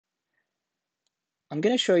I'm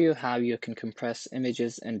going to show you how you can compress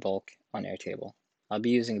images in bulk on Airtable. I'll be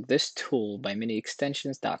using this tool by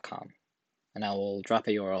miniExtensions.com, and I will drop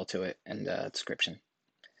a URL to it in the description.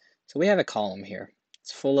 So we have a column here.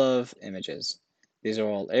 It's full of images. These are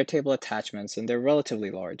all Airtable attachments, and they're relatively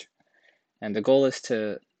large. And the goal is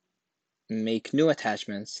to make new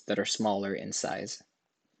attachments that are smaller in size.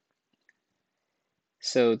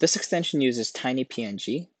 So this extension uses tiny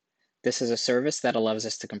PNG. This is a service that allows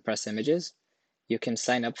us to compress images. You can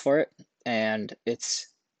sign up for it, and it's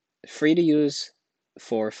free to use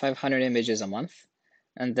for 500 images a month.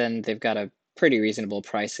 And then they've got a pretty reasonable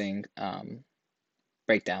pricing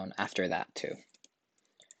breakdown after that too.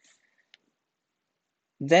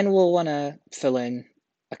 Then we'll want to fill in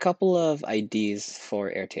a couple of IDs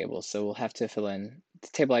for Airtable. So we'll have to fill in the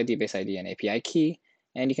table ID, base ID, and API key.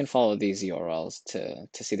 And you can follow these URLs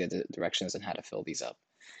to see the directions on how to fill these up.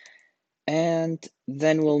 And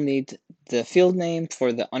then we'll need the field name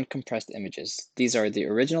for the uncompressed images. These are the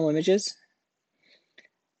original images.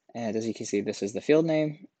 And as you can see, this is the field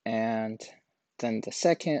name. And then the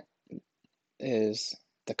second is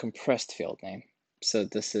the compressed field name. So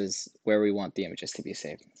this is where we want the images to be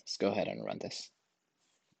saved. Let's go ahead and run this.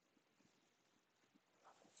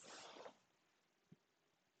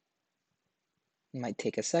 It might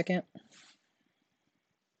take a second.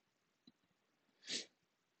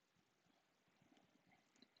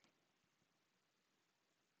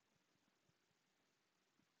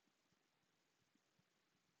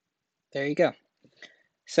 There you go.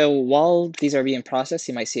 So while these are being processed,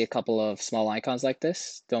 you might see a couple of small icons like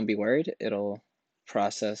this. Don't be worried, it'll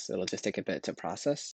process, it'll just take a bit to process.